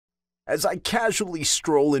As I casually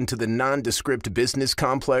stroll into the nondescript business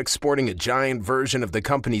complex sporting a giant version of the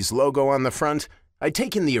company's logo on the front, I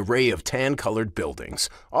take in the array of tan-colored buildings,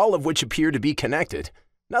 all of which appear to be connected.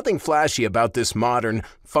 Nothing flashy about this modern,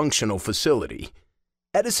 functional facility.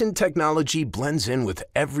 Edison technology blends in with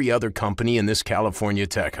every other company in this California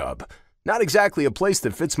tech hub. Not exactly a place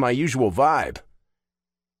that fits my usual vibe.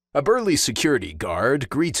 A burly security guard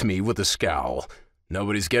greets me with a scowl.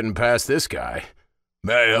 Nobody's getting past this guy.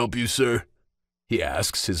 "May I help you, sir?" he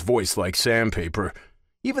asks, his voice like sandpaper.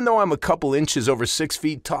 Even though I'm a couple inches over 6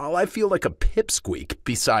 feet tall, I feel like a pipsqueak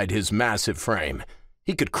beside his massive frame.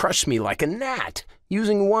 He could crush me like a gnat,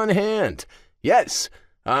 using one hand. "Yes,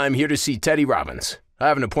 I'm here to see Teddy Robbins. I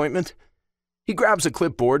have an appointment." He grabs a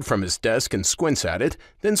clipboard from his desk and squints at it,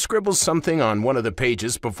 then scribbles something on one of the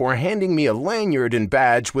pages before handing me a lanyard and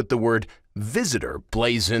badge with the word "Visitor"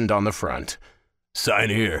 blazoned on the front. "Sign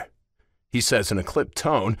here," he says in a clipped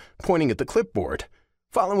tone, pointing at the clipboard.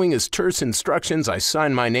 Following his terse instructions, I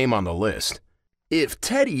sign my name on the list. If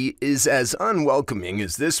Teddy is as unwelcoming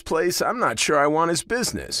as this place, I'm not sure I want his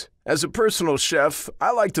business. As a personal chef,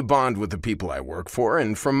 I like to bond with the people I work for,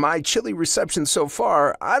 and from my chilly reception so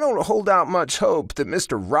far, I don't hold out much hope that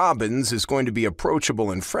Mr. Robbins is going to be approachable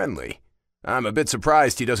and friendly. I'm a bit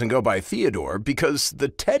surprised he doesn't go by Theodore, because the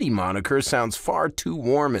Teddy moniker sounds far too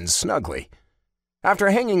warm and snuggly.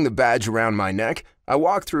 After hanging the badge around my neck, I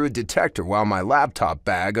walk through a detector while my laptop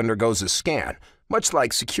bag undergoes a scan, much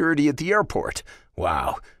like security at the airport.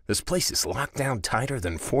 Wow, this place is locked down tighter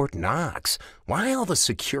than Fort Knox. Why all the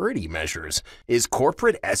security measures? Is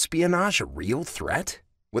corporate espionage a real threat?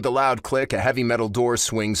 With a loud click, a heavy metal door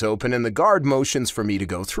swings open and the guard motions for me to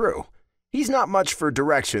go through. He's not much for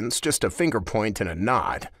directions, just a finger point and a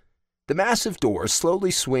nod. The massive door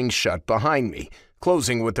slowly swings shut behind me,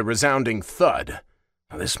 closing with a resounding thud.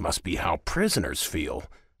 Now, this must be how prisoners feel.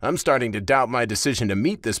 I'm starting to doubt my decision to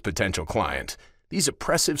meet this potential client. These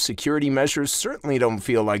oppressive security measures certainly don't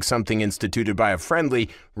feel like something instituted by a friendly,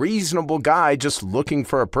 reasonable guy just looking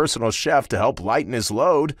for a personal chef to help lighten his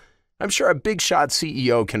load. I'm sure a big-shot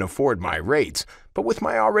CEO can afford my rates, but with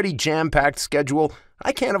my already jam-packed schedule,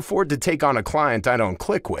 I can't afford to take on a client I don't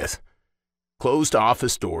click with. Closed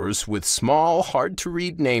office doors with small,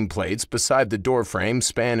 hard-to-read nameplates beside the doorframe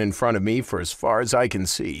span in front of me for as far as I can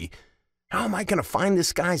see. How am I going to find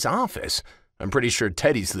this guy's office? I'm pretty sure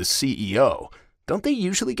Teddy's the CEO. Don't they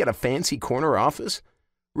usually get a fancy corner office?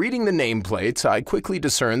 Reading the nameplates, I quickly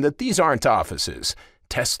discern that these aren't offices.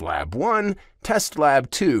 Test Lab 1, Test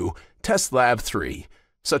Lab 2, Test Lab 3.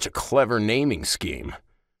 Such a clever naming scheme.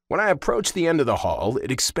 When I approach the end of the hall,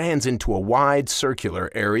 it expands into a wide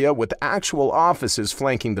circular area with actual offices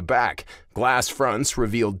flanking the back. Glass fronts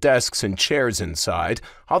reveal desks and chairs inside,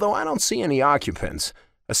 although I don't see any occupants.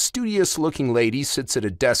 A studious-looking lady sits at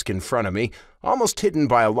a desk in front of me, almost hidden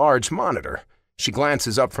by a large monitor. She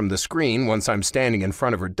glances up from the screen once I'm standing in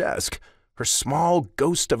front of her desk. Her small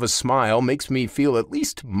ghost of a smile makes me feel at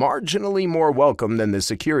least marginally more welcome than the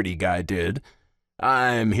security guy did.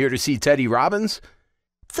 "I'm here to see Teddy Robbins."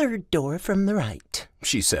 "Third door from the right,"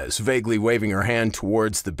 she says, vaguely waving her hand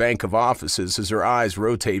towards the bank of offices as her eyes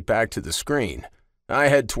rotate back to the screen. I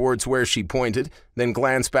head towards where she pointed, then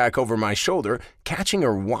glance back over my shoulder, catching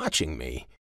her watching me.